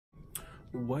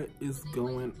What is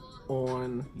going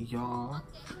on, y'all?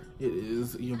 It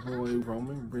is your boy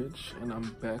Roman Rich, and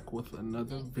I'm back with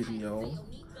another video.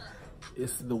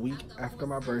 It's the week after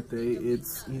my birthday.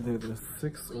 It's either the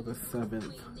 6th or the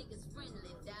 7th.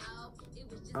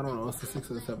 I don't know, it's the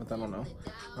 6th or the 7th, I don't know.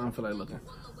 I don't feel like looking.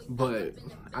 But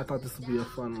I thought this would be a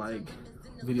fun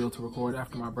video to record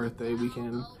after my birthday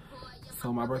weekend.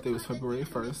 So my birthday was February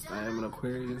 1st. I am an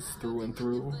Aquarius through and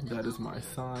through. That is my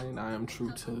sign. I am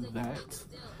true to that.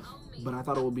 But I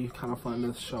thought it would be kind of fun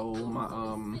to show my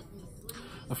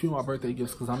a few of my birthday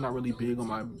gifts, because I'm not really big on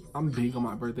I'm big on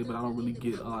my birthday, but I don't really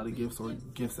get a lot of gifts or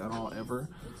gifts at all ever.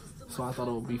 So I thought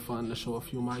it would be fun to show a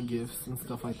few of my gifts and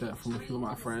stuff like that from a few of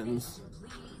my friends.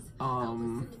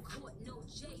 But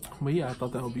yeah, I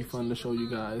thought that would be fun to show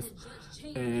you guys.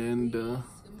 And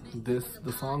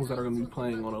the songs that are going to be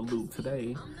playing on a loop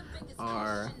today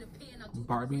are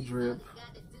Barbie Drip,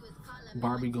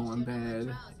 Barbie Going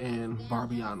Bad, and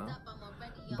Barbiana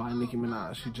by Nicki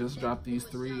Minaj. She just dropped these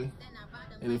three,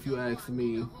 and if you ask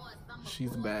me,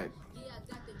 she's back.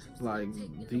 Like,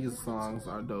 these songs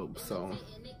are dope, so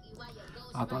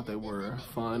I thought they were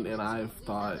fun, and I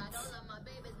thought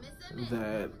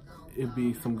that it'd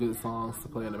be some good songs to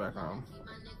play in the background.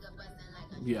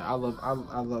 Yeah, I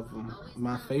love them.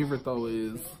 My favorite though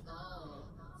is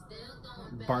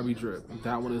Barbie Drip.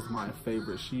 That one is my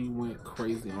favorite. She went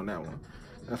crazy on that one.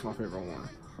 That's my favorite one.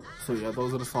 So yeah,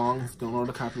 those are the songs. Don't know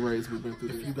the copyrights we've been through.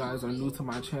 If you guys are new to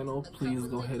my channel, please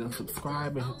go ahead and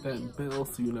subscribe and hit that bell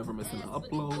so you never miss an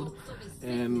upload.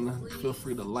 And feel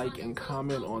free to like and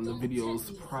comment on the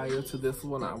videos prior to this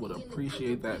one. I would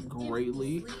appreciate that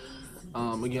greatly.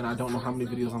 Again, I don't know how many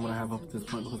videos I'm going to have up at this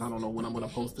point, because I don't know when I'm going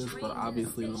to post this, but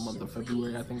obviously in the month of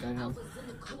February I think I am.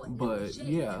 But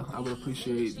yeah, I would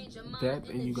appreciate that,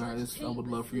 and you guys, I would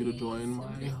love for you to join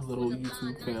my little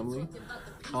YouTube family.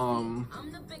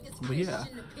 But yeah,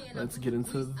 let's get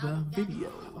into the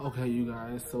video. Okay, you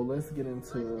guys, so let's get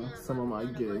into some of my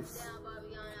gifts.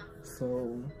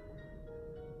 So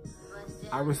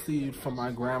I received from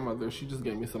my grandmother, she just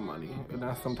gave me some money, and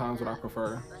that's sometimes what I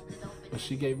prefer. But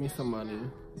she gave me some money.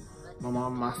 My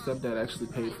mom and my stepdad actually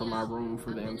paid for my room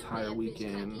for the entire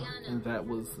weekend, and that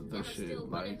was the shit.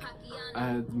 Like,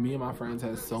 me and my friends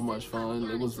had so much fun.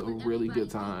 It was a really good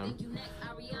time.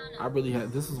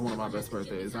 This is one of my best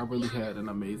birthdays. I really had an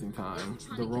amazing time.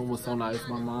 The room was so nice.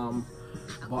 My mom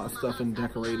bought stuff and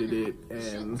decorated it,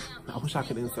 and I wish I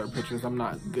could insert pictures. I'm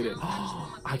not good at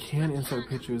I can insert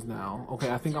pictures now.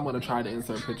 Okay, I think I'm gonna try to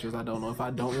insert pictures. I don't know. If I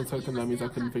don't insert them, that means I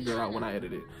couldn't figure it out when I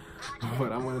edit it.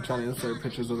 But I'm gonna try to insert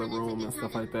pictures of the room and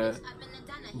stuff like that.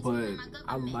 But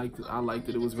I liked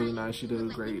it. It was really nice. She did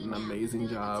a great and amazing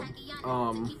job.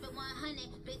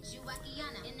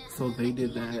 So they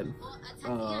did that.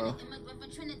 I'm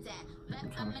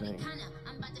trying to think.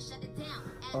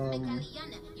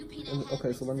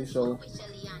 Okay, so let me show.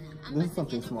 This is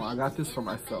something small. I got this for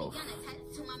myself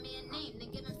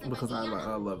because I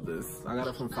love this. I got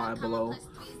it from Five Below.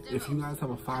 If you guys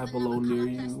have a Five Below near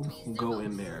you, go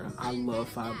in there. I love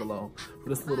Five Below. But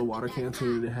this little water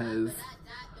canteen, it has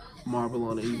marble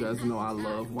on it. You guys know I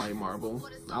love white marble.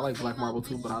 I like black marble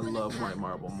too, but I love white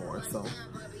marble more. So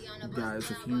guys,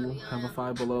 if you have a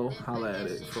Five Below, holla at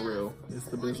it, for real. It's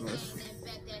the business.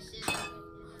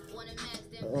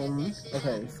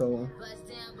 Okay, so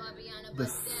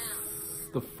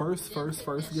the first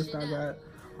gift I got,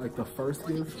 like the first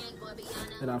gift,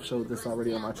 and I've showed this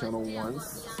already on my channel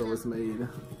once, so it's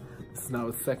now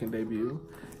its second debut,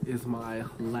 is my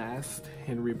last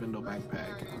Henry Bendel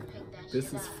backpack.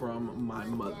 This is from my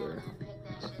mother,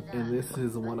 and this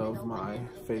is one of my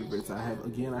favorites. I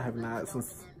have not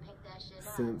since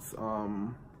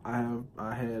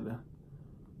I had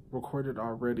recorded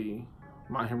already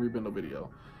my Henry Bendel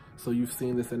video, so you've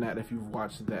seen this and that if you've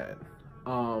watched that.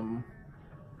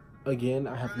 Again,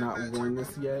 I have not worn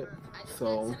this yet,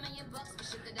 so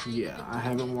yeah, I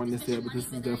haven't worn this yet, but this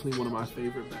is definitely one of my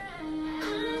favorite bags.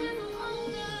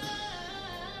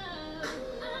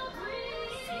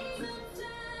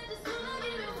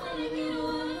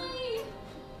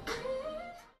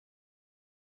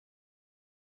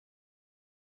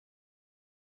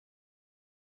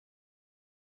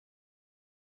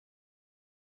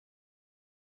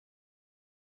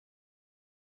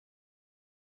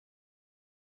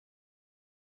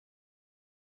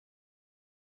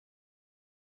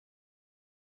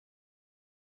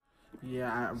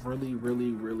 Yeah, I really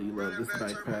love this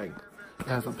backpack. It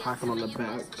has a pocket on the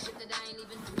back,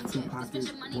 two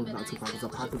pockets, well not two pockets, a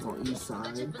pocket on each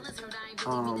side.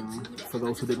 For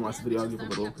those who didn't watch the video, I'll give a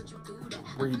little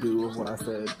redo of what I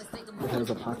said. It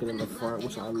has a pocket in the front,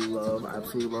 which I love, I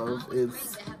absolutely love.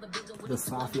 the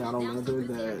Saffiano leather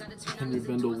that Henry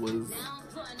Bendel was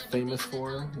famous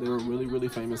for. They were really, really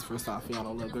famous for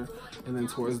Saffiano leather. And then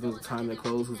towards the time they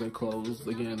closed, because they closed,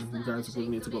 again, you guys really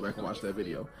need to go back and watch that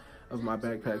video of my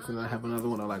backpacks. And I have another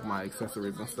one of like my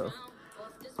accessories and stuff.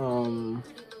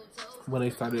 When they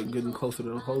started getting closer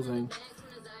to the closing,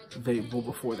 well,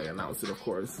 before they announced it, of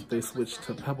course, they switched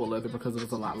to pebble leather because it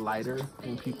was a lot lighter,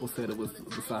 and people said the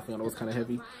Saffiano was kind of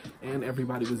heavy, and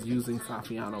everybody was using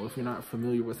Saffiano. If you're not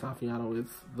familiar with Saffiano,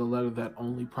 it's the leather that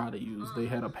only Prada used. They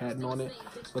had a patent on it,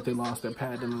 but they lost their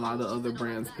patent, and a lot of other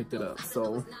brands picked it up.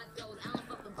 So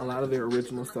a lot of their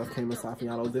original stuff came in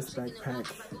Saffiano. This backpack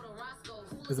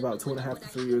is about 2.5 to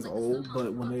 3 years old,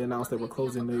 but when they announced they were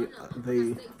closing,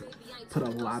 they put a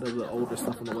lot of the older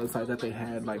stuff on the website that they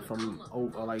had, like from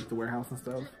like the warehouse and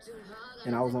stuff.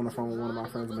 And I was on the phone with one of my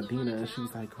friends, Medina, and she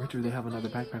was like, "Richard, they have another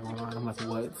backpack online." I'm like,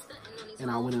 "What?" And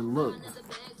I went and looked,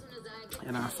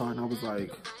 and I saw it, and I was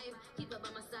like,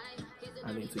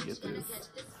 I need to get this.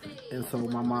 And so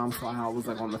my mom saw how I was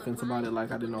like on the fence about it,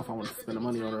 like I didn't know if I wanted to spend the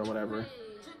money on it or whatever.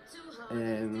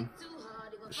 And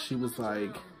she was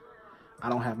like, "I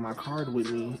don't have my card with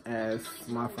me as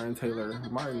my friend Taylor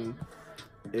Martin.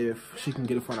 If she can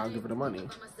get it for me, I'll give her the money."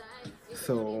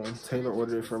 So Taylor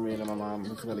ordered it for me, and then my mom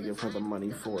was going to give her the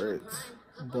money for it.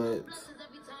 But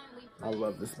I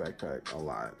love this backpack a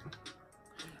lot.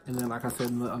 And then, like I said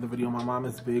in the other video, my mom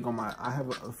is big on I have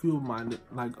a few of my,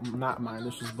 like, not my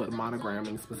initials, but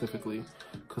monogramming specifically.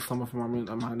 Because some of them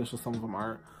are my initials, some of them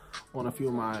aren't. On a few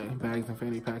of my bags and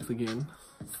fanny packs again.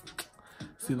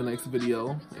 See the next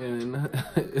video, and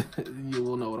you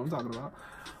will know what I'm talking about.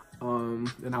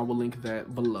 And I will link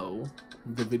that below.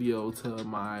 The video to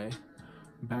my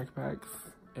backpacks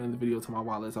and the video to my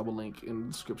wallets, I will link in the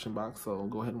description box, so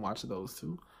go ahead and watch those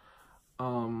too.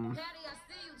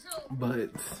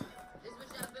 But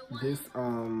this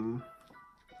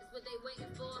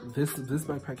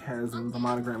backpack has the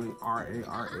monogramming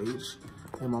RARH,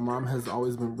 and my mom has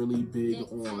always been really big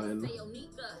on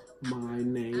my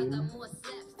name.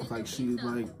 Like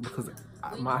because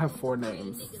I have 4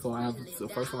 names, so I have the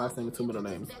first and last name and 2 middle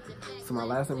names. So my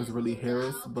last name is really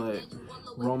Harris, but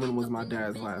Roman was my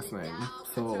dad's last name,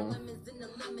 so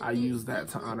I use that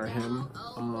to honor him.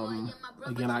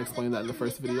 Again, I explained that in the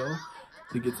first video,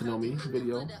 the Get to Know Me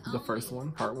video, the first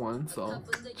one, part 1, so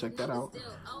check that out.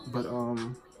 But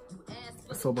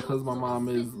so because my mom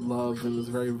loves and is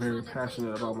very, very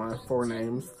passionate about my 4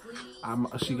 names,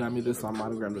 she got me this, so I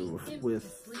monogrammed it with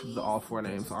all 4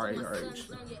 names, RARH.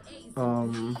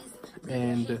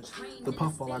 And the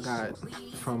puffball I got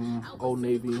from Old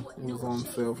Navy, it was on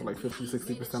sale for like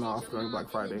 50-60% off during Black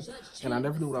Friday. And I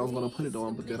never knew what I was going to put it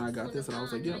on, but then I got this and I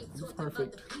was like, yep, it's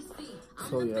perfect.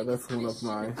 So yeah, that's one of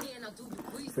my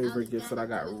favorite gifts that I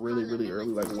got really, really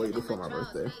early, like way before my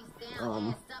birthday.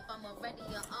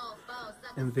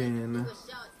 And then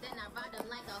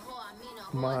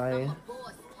my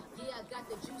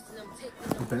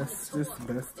bestest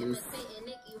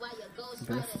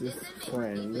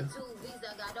friend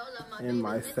and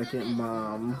my second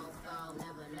mom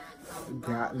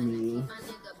got me.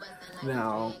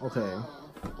 Now, okay,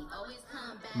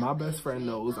 my best friend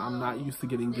knows I'm not used to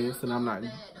getting gifts, and I'm not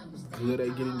good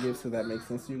at getting gifts, if that makes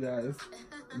sense to you guys.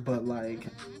 But like,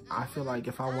 I feel like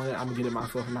if I want it, I'm gonna get it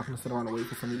myself. I'm not gonna sit around and wait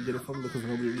for somebody to get it for me, because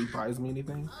nobody really buys me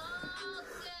anything.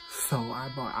 So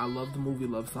I love the movie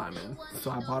Love, Simon.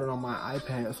 So I bought it on my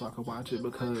iPad so I could watch it,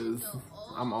 because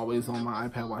I'm always on my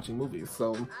iPad watching movies.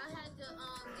 So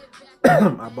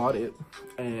I bought it,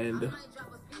 and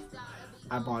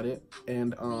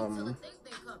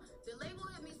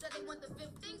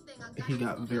he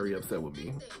got very upset with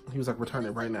me. He was like, "Return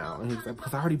it right now." And he was like,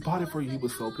 "Because I already bought it for you." He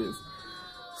was so pissed.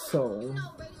 So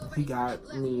he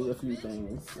got me a few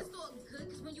things.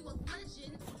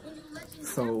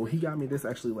 So he got me this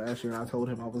actually last year, and I told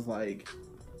him, I was like,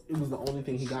 it was the only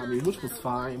thing he got me, which was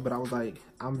fine, but I was like,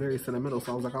 I'm very sentimental,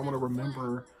 so I was like, I want to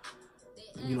remember,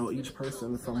 you know, each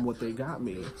person from what they got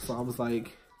me. So I was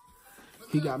like,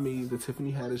 he got me the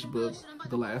Tiffany Haddish book,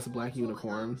 The Last Black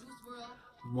Unicorn.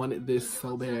 Wanted this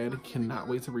so bad, cannot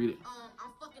wait to read it.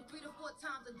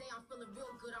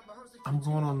 I'm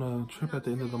going on a trip at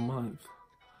the end of the month.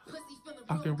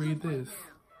 I can read this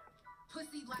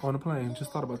on a plane.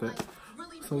 Just thought about that.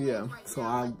 So yeah, so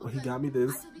he got me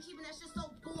this,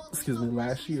 excuse me,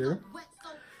 last year.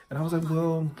 And I was like,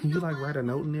 well, can you like write a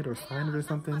note in it or sign it or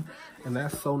something? And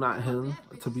that's so not him,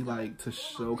 to be like, to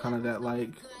show kind of that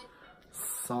like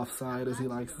soft side, as he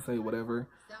likes to say, whatever.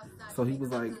 So he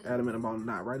was like adamant about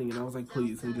not writing it. And I was like,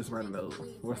 please, can you just write a note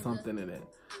or something in it?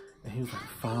 And he was like,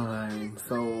 fine.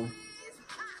 So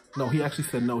No, he actually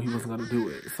said no, he wasn't gonna do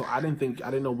it. So I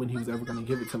didn't know when he was ever gonna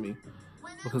give it to me,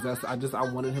 because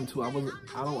I wanted him to. I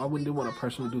didn't want to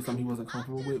pressure him to do something he wasn't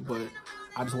comfortable with, but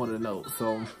I just wanted a note.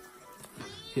 So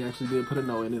he actually did put a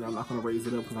note in it. I'm not gonna raise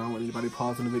it up because I don't want anybody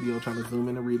pausing the video trying to zoom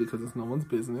in and read it, because it's no one's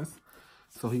business.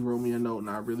 So he wrote me a note, and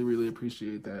I really, really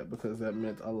appreciate that, because that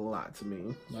meant a lot to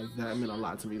me. Like, that meant a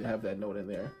lot to me to have that note in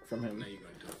there from him.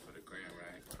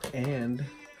 And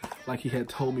like he had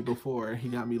told me before, he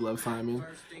got me Love, Simon.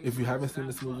 If you haven't seen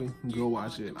this movie, go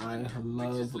watch it. I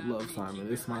love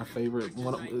Simon. It's my favorite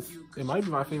it might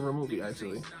be my favorite movie,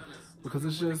 actually, because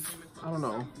it's just, I don't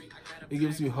know, it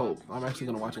gives you hope. I'm actually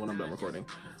gonna watch it when I'm done recording,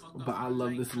 but I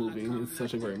love this movie. It's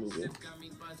such a great movie.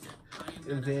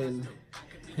 And then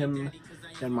him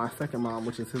and my second mom,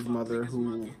 which is his mother,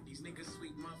 who,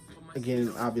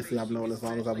 again, obviously I've known as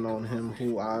long as I've known him,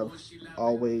 who I've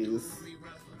always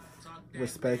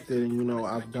respected, and, you know,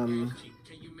 I've done,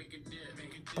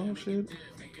 oh shit,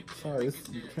 sorry, this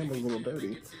camera's a little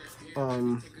dirty.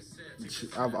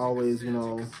 I've always, you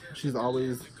know, she's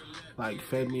always, like,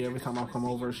 fed me every time I come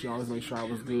over. She always made sure I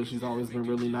was good. She's always been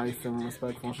really nice and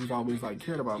respectful. She's always, like,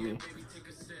 cared about me.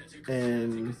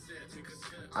 And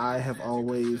I have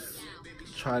always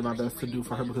tried my best to do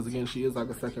for her, because, again, she is like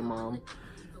a second mom.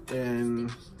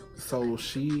 And so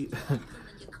she,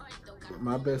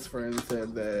 my best friend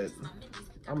said that,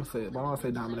 I'm gonna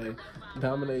say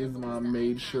Domine's mom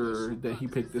made sure that he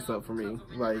picked this up for me.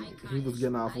 Like, he was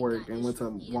getting off work and went to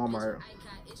Walmart,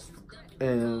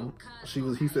 and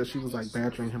he said she was like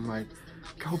badgering him, like,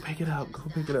 go pick it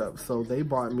up. So they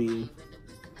bought me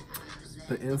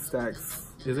the Instax,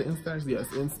 is it Instax? Yes,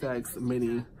 Instax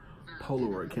mini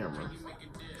Polaroid camera.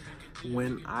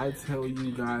 When I tell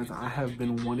you guys, I have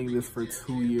been wanting this for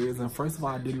 2 years, and first of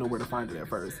all, I didn't know where to find it at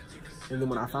first. And then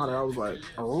when I found it, I was like,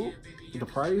 oh, the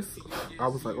price? I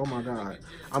was like, oh my God.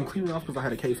 I'm cleaning off because I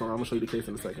had a case on. I'm gonna show you the case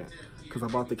in a second, because I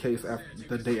bought the case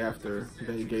the day after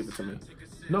they gave it to me.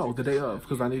 No, the day of,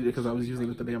 because I needed it, because I was using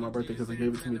it the day of my birthday, because they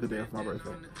gave it to me the day of my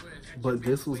birthday. But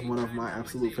this was one of my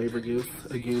absolute favorite gifts.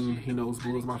 Again, he knows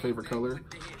blue is my favorite color,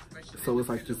 so it's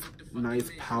like this nice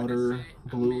powder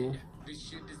blue.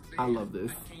 I love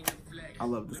this. I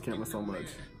love this camera so much.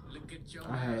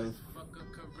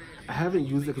 I haven't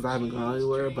used it because I haven't gone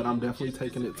anywhere, but I'm definitely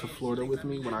taking it to Florida with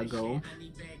me when I go,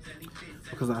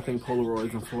 because I think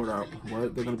Polaroids in Florida,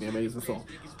 they're gonna be amazing. So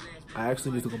I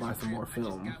actually need to go buy some more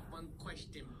film.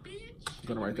 I'm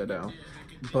gonna write that down.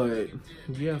 But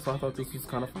yeah, so I thought this was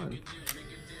kind of fun.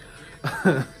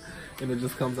 And it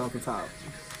just comes out the top.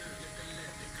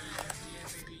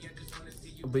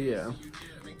 But yeah,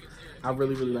 I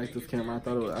really, really like this camera. I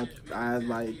thought I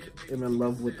like am in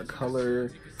love with the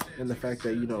color and the fact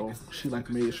that, you know, she like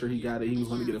made sure he got it. He was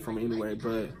going to get it from me anyway,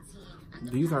 but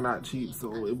these are not cheap.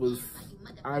 So it was,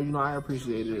 I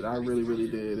appreciated it. I really, really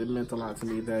did. It meant a lot to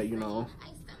me that, you know,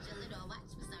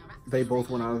 they both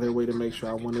went out of their way to make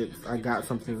sure I got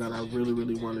something that I really,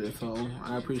 really wanted. So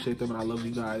I appreciate them, and I love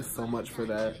you guys so much for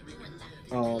that.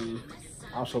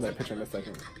 I'll show that picture in a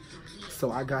second.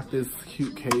 So I got this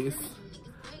cute case.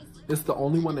 It's the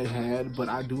only one they had, but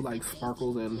I do like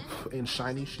sparkles and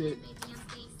shiny shit.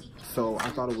 So I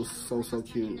thought it was so, so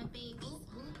cute.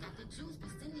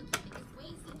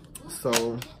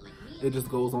 So it just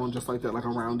goes on just like that, like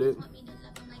around it,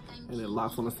 and it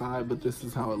locks on the side, but this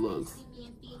is how it looks.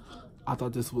 I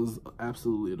thought this was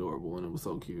absolutely adorable, and it was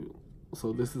so cute.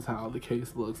 So this is how the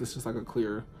case looks. It's just like a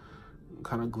clear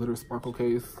kind of glitter sparkle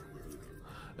case.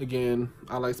 Again,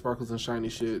 I like sparkles and shiny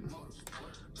shit,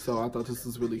 so I thought this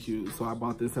was really cute. So I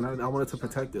bought this, and I wanted to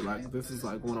protect it. Like, this is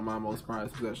like one of my most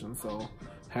prized possessions, so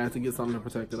had to get something to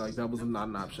protect it. Like, that was not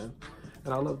an option.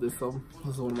 And I love this, so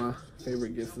this is one of my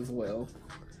favorite gifts as well.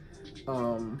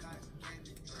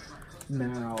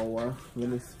 Now, let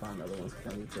me find another one.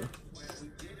 I need to.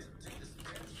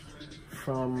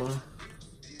 From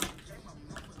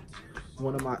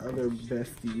one of my other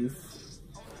besties.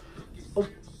 Oh,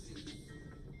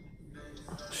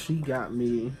 she got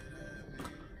me,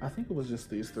 I think it was just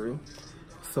these three.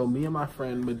 So me and my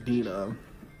friend Medina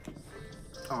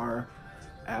are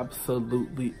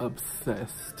absolutely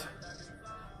obsessed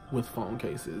with phone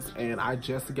cases, and I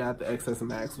just got the XS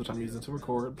Max, which I'm using to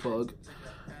record, plug.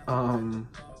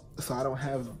 So I don't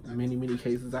have many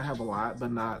cases. I have a lot,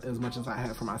 but not as much as I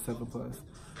had for my 7 Plus,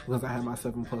 because I had my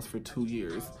 7 Plus for 2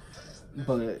 years.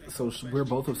 But so we're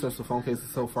both obsessed with phone cases.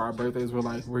 So for our birthdays,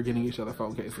 we're getting each other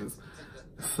phone cases.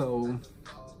 So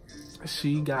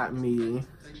she got me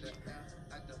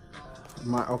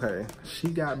she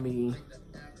got me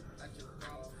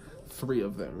 3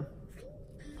 of them,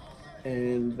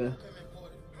 and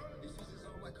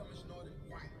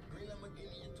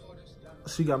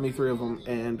she got me 3 of them,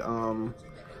 and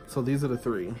so these are the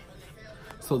 3.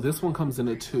 So this one comes in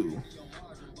a 2.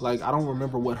 Like, I don't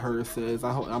remember what hers says.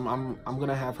 I'm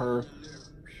gonna have her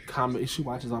comment. She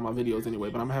watches all my videos anyway,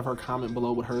 but I'm gonna have her comment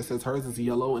below what hers says. Hers is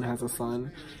yellow and has a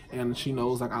sun, and she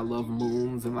knows like I love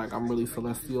moons and like I'm really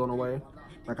celestial in a way.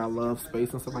 Like I love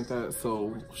space and stuff like that.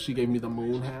 So she gave me the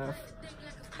moon half,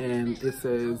 and it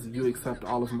says, "You accept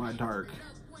all of my dark."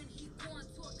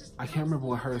 I can't remember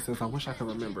what hers says. I wish I could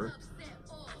remember.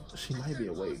 She might be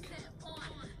awake.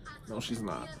 No, she's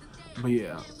not. But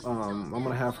yeah, I'm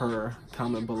gonna have her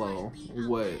comment below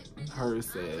what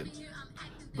hers said.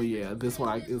 But yeah, this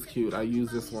one is cute. I use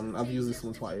this one. I've used this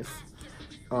one twice.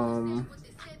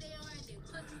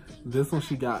 This one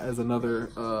she got as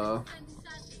another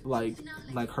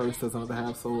like hers says another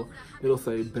half. So it'll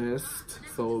say best.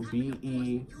 So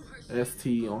BEST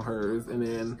on hers, and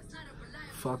then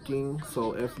fucking.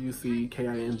 So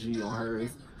FUCKING on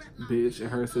hers, bitch, and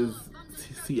hers says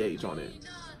CH on it.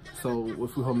 So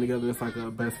if we hold them together, it's like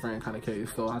a best friend kind of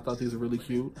case. So I thought these were really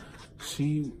cute.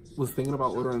 She was thinking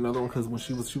about ordering another one because when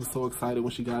she was so excited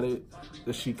when she got it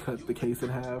that she cut the case in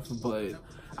half. But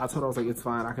I told her, I was like, it's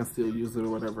fine, I can still use it or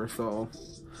whatever. So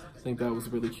I think that was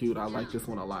really cute. I like this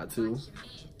one a lot too.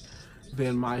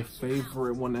 Then my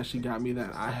favorite one that she got me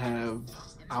that I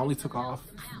only took off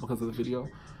because of the video,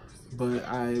 but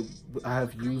I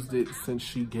have used it since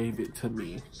she gave it to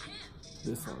me.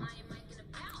 This one.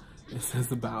 It says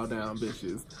bow down,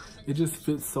 bitches. It just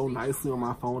fits so nicely on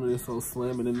my phone, and it's so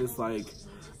slim. And then this, like,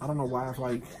 I don't know why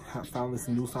I've found this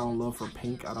newfound love for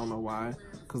pink. I don't know why,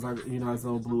 because you guys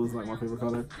know blue is like my favorite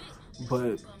color.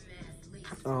 But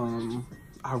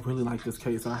I really like this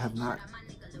case. I have not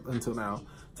until now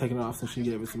taken it off since she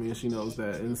gave it to me, and she knows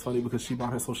that. And it's funny because she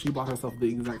bought herself the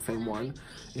exact same one,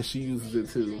 and she uses it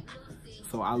too.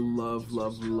 So I love,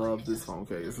 love, love this phone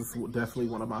case. This is definitely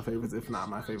one of my favorites, if not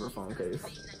my favorite phone case.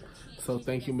 So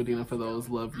thank you, Medina, for those.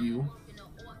 Love you.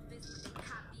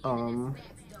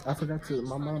 I forgot to,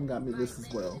 my mom got me this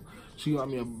as well. She got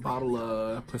me a bottle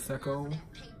of Prosecco,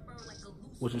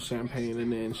 which is champagne,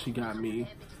 and then she got me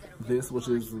this, which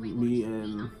is me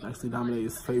and actually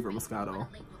Dominate's favorite Moscato.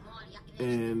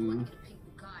 And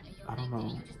I don't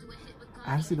know.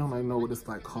 I actually don't like know what it's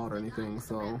like called or anything,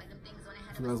 so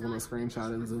if you guys want to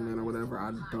screenshot and zoom in or whatever,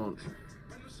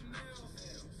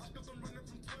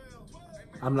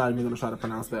 I'm not even going to try to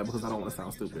pronounce that because I don't want to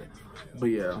sound stupid. But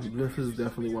yeah, this is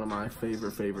definitely one of my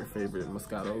favorite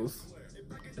Moscatos.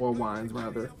 Or wines,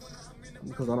 rather.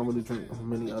 Because I don't really drink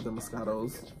many other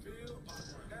Moscatos.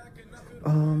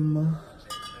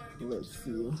 Let's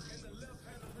see.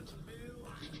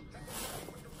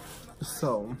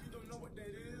 So,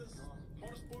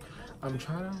 I'm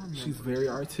trying to remember. She's very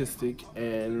artistic,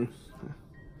 and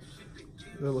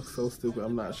that looks so stupid.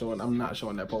 I'm not showing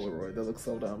that Polaroid. That looks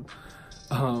so dumb.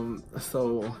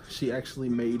 So she actually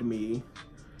made me,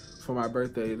 for my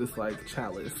birthday, this like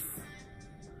chalice.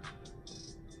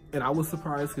 And I was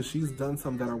surprised because she's done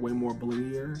some that are way more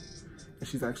blingier. And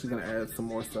she's actually gonna add some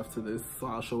more stuff to this. So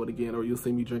I'll show it again, or you'll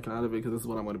see me drinking out of it, because this is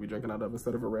what I'm gonna be drinking out of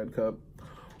instead of a red cup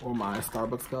or my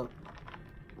Starbucks cup.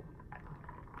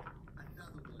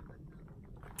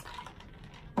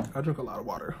 I drink a lot of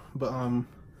water, but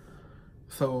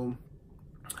so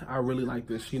I really like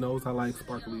this. She knows I like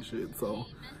sparkly shit, so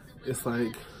it's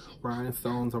like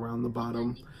rhinestones around the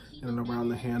bottom and then around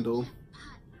the handle,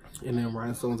 and then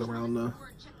rhinestones around the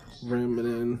rim, and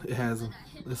then it has,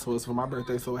 this was for my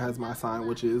birthday, so it has my sign,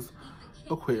 which is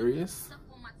Aquarius,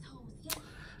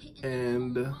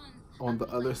 and on the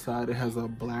other side it has a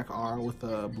black R with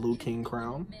a blue king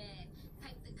crown.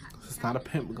 It's not a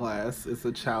pimp glass, it's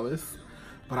a chalice,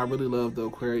 but I really love the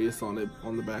Aquarius on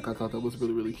the back. I thought that was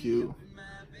really, really cute.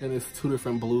 And it's 2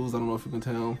 different blues. I don't know if you can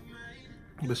tell,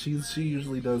 but she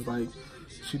usually does, like,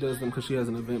 she does them because she has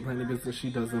an event planning business. She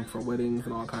does them for weddings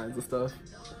and all kinds of stuff.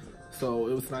 So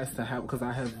it was nice to have, because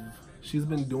she's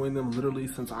been doing them literally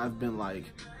since I've been like,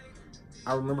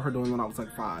 I remember her doing them when I was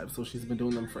like 5. So she's been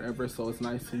doing them forever. So it's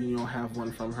nice to, you know, have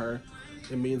one from her.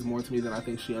 It means more to me than I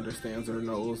think she understands or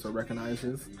knows or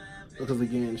recognizes. Because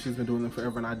again, she's been doing them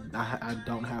forever, and I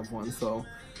don't have one, so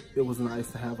it was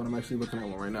nice to have one. I'm actually looking at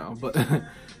one right now, but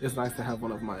it's nice to have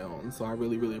one of my own. So I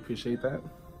really, really appreciate that.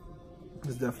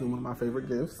 It's definitely one of my favorite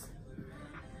gifts.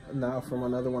 Now from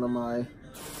another one of my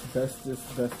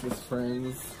bestest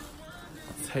friends,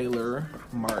 Taylor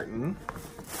Martin.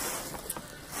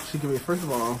 She gave me, first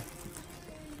of all,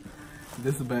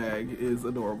 this bag is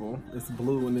adorable. It's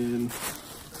blue, and then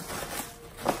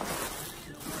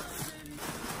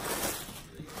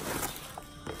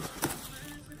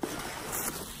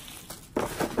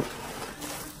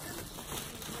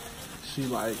she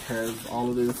like has all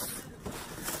of this.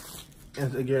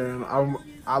 And again,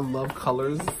 I love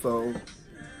colors, so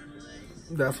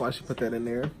that's why she put that in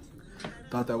there.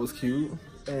 Thought that was cute.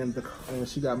 And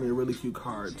she got me a really cute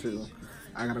card too.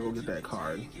 I gotta go get that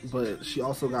card. But she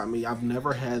also got me, I've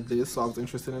never had this, so I was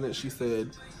interested in it. She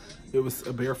said it was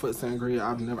a barefoot sangria.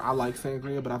 I like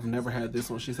sangria, but I've never had this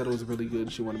one. She said it was really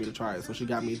good. She wanted me to try it. So she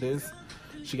got me this.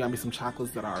 She got me some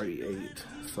chocolates that I already ate.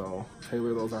 So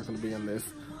Taylor, those aren't gonna be in this.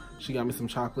 She got me some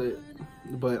chocolate,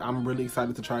 but I'm really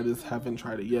excited to try this. Haven't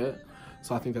tried it yet.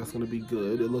 So I think that's gonna be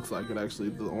good. It looks like it actually.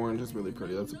 The orange is really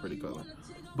pretty. That's a pretty color.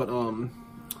 But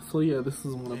so yeah, this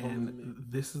is one of them. And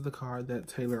this is the card that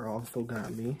Taylor also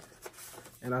got me.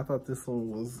 And I thought this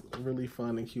one was really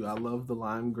fun and cute. I love the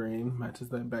lime green. Matches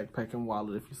that backpack and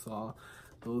wallet if you saw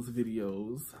those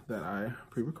videos that I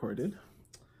pre-recorded.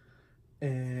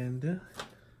 And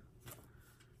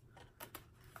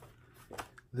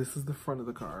this is the front of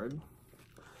the card.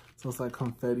 So it's like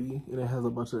confetti, and it has a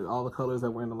bunch of all the colors that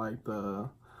were in like the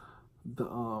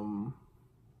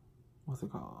what's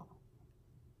it called?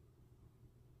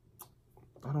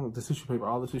 I don't know, the tissue paper.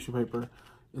 All the tissue paper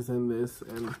is in this,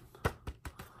 and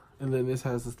then this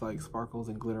has this like sparkles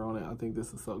and glitter on it. I think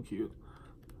this is so cute.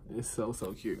 It's so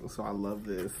cute. So I love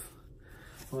this.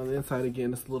 On the inside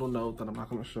again, this little note that I'm not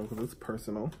gonna show because it's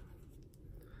personal,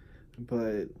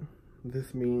 but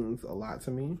this means a lot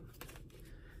to me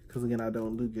because again, I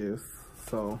don't do gifts.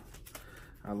 So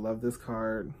I love this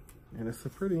card, and it's a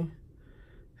pretty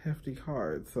hefty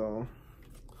card. So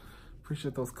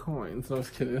appreciate those coins. No, I'm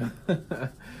just kidding.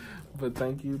 But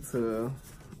thank you to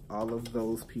all of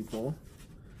those people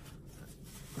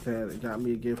that got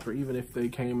me a gift, or even if they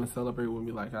came and celebrated with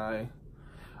me. Like I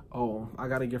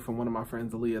got a gift from one of my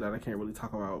friends, Aaliyah, that I can't really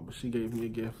talk about, but she gave me a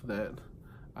gift that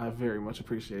I very much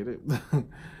appreciated.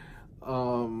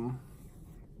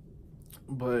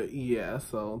 But yeah,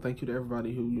 so thank you to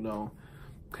everybody who, you know,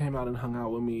 came out and hung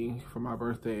out with me for my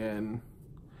birthday and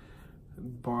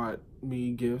bought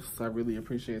me gifts. I really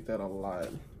appreciate that a lot.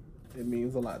 It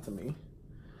means a lot to me.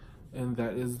 And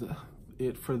that is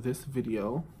it for this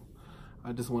video.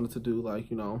 I just wanted to do, like,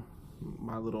 you know,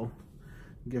 my little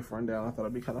gift rundown. I thought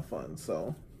it'd be kind of fun.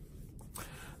 So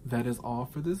that is all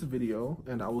for this video,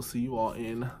 and I will see you all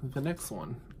in the next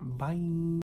one. Bye.